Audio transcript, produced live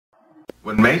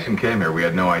When Mason came here, we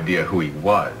had no idea who he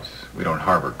was. We don't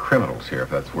harbor criminals here, if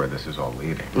that's where this is all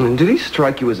leading. Did he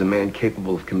strike you as a man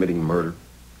capable of committing murder?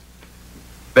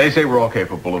 They say we're all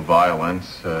capable of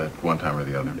violence at one time or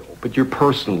the other. No, but your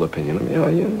personal opinion,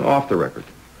 I mean, off the record.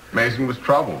 Mason was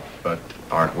troubled, but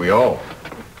aren't we all?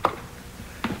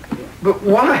 But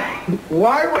why?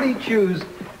 Why would he choose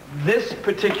this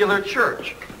particular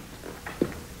church?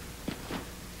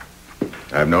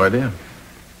 I have no idea.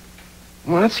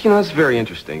 Well, that's very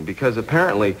interesting, because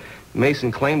apparently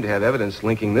Mason claimed to have evidence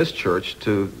linking this church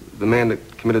to the man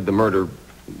that committed the murder,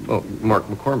 well, Mark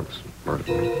McCormick's murder.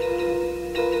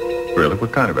 Really?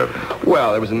 What kind of evidence?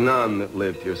 Well, there was a nun that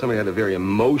lived here. Somebody had a very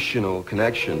emotional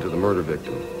connection to the murder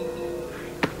victim.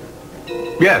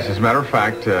 Yes, as a matter of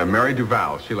fact, Mary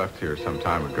Duval, she left here some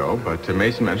time ago, but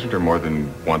Mason mentioned her more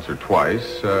than once or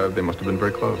twice. They must have been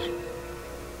very close.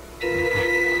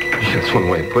 That's one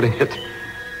way of putting it.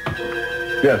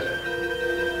 Yes.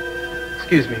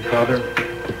 Excuse me, Father.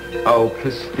 Oh,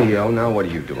 Castillo, now what are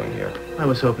you doing here? I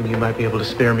was hoping you might be able to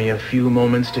spare me a few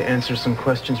moments to answer some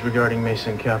questions regarding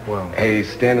Mason Capwell. Hey,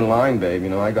 stand in line, babe. You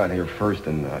know, I got here first,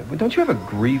 and don't you have a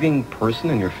grieving person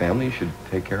in your family you should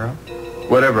take care of?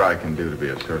 Whatever I can do to be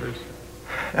of service.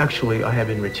 Actually, I have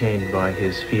been retained by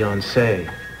his fiancée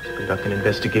to conduct an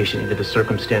investigation into the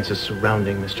circumstances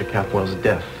surrounding Mr. Capwell's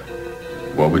death.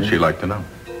 What would she like to know?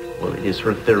 Well, it is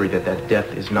her theory that that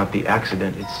death is not the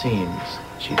accident it seems.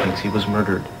 She thinks he was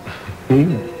murdered.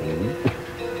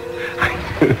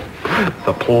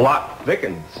 The plot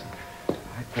thickens.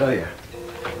 I tell you.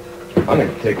 I'm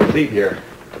going to take a seat here.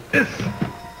 This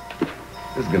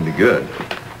is going to be good.